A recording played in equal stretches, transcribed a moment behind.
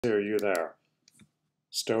Are you there?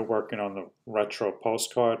 Still working on the retro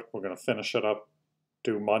postcard. We're going to finish it up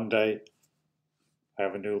due Monday. I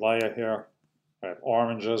have a new layer here. I have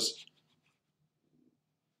oranges.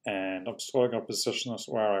 And I'm still going to position this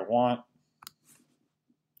where I want.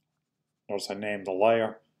 Notice I named the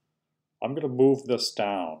layer. I'm going to move this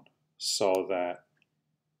down so that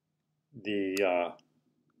it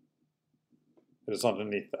is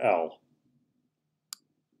underneath the L.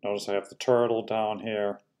 Notice I have the turtle down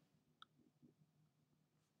here.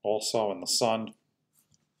 Also in the sun.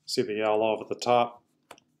 See the yellow over the top?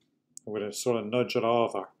 I'm going to sort of nudge it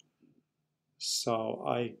over so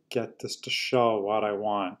I get this to show what I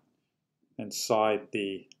want inside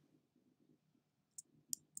the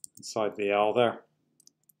L there.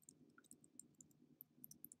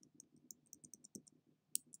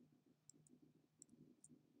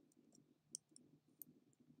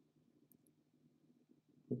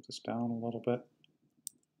 Move this down a little bit.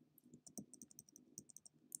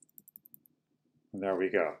 And there we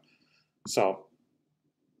go. So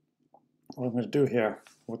what I'm going to do here,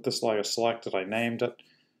 with this layer selected, I named it.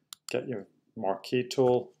 Get your marquee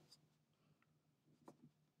tool.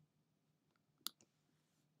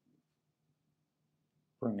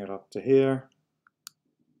 Bring it up to here.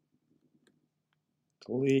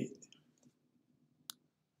 Delete.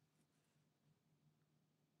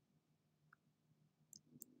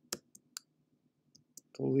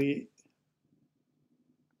 Delete.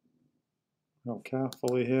 Go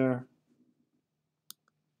carefully here.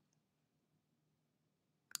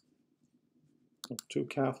 Not too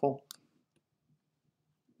careful.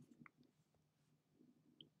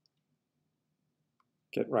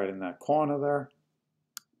 Get right in that corner there.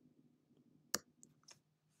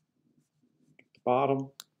 Get the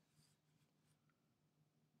bottom.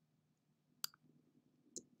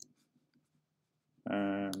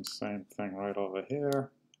 And same thing right over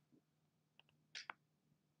here.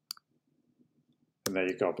 And there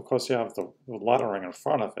you go. Because you have the lettering in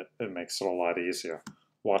front of it, it makes it a lot easier.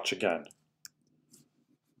 Watch again.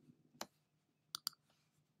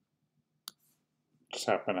 Just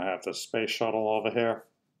happen to have the space shuttle over here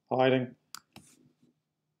hiding.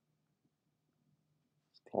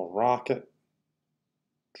 I'll rocket.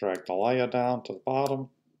 Drag the layer down to the bottom.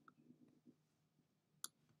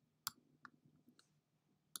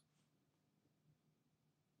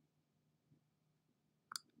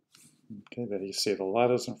 Okay, there you see the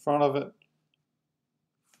letters in front of it.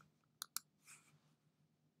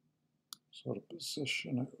 Sort of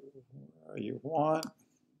position it where you want.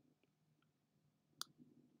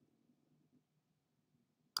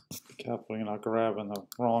 Be careful you're not grabbing the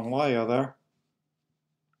wrong layer there.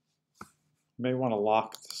 You may want to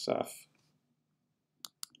lock this F.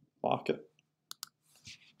 Lock it.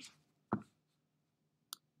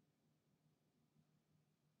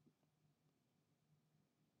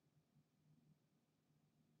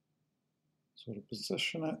 Sort of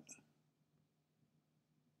position it.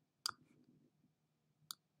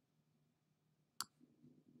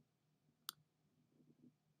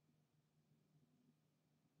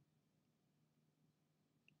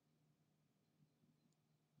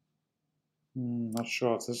 Not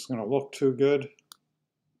sure if this is going to look too good.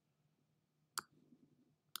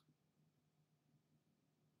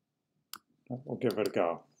 But we'll give it a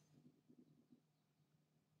go.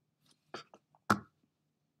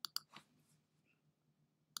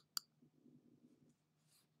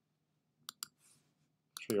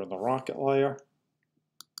 So you're on the rocket layer.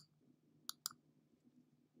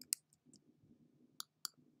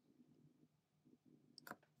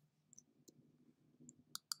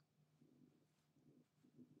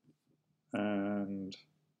 And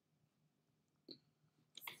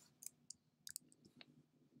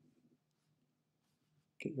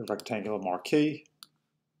get your rectangular marquee.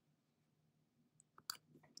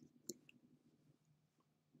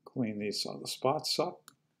 Clean these other spots up.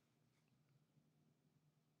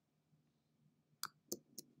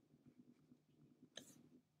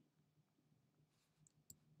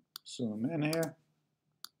 Zoom in here.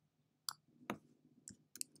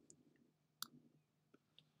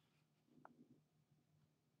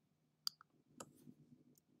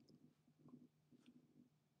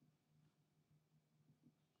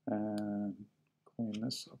 And clean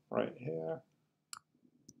this up right here.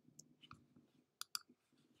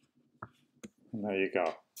 And there you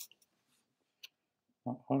go.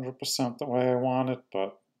 Not 100% the way I want it,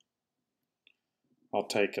 but I'll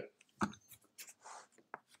take it.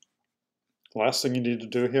 The last thing you need to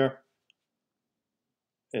do here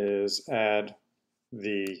is add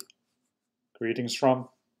the greetings from.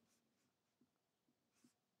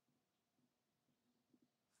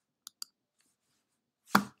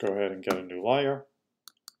 go ahead and get a new layer.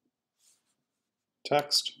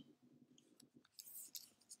 Text.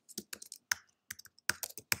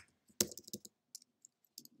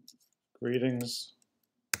 Greetings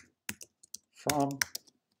from.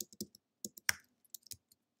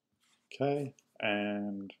 Okay,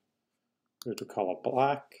 and go to color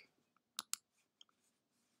black.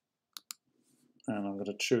 And I'm going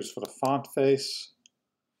to choose for the font face,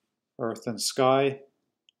 Earth and Sky.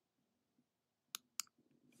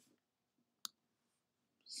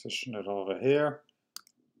 Position it over here.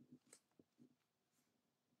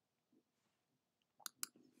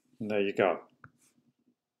 And there you go.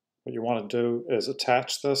 What you want to do is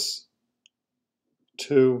attach this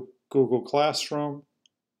to Google Classroom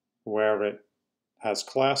where it has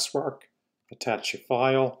classwork. Attach your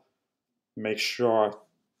file. Make sure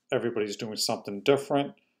everybody's doing something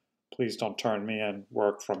different. Please don't turn me in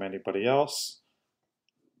work from anybody else.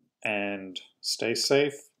 And stay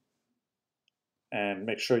safe. And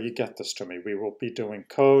make sure you get this to me. We will be doing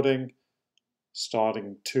coding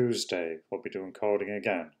starting Tuesday. We'll be doing coding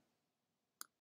again.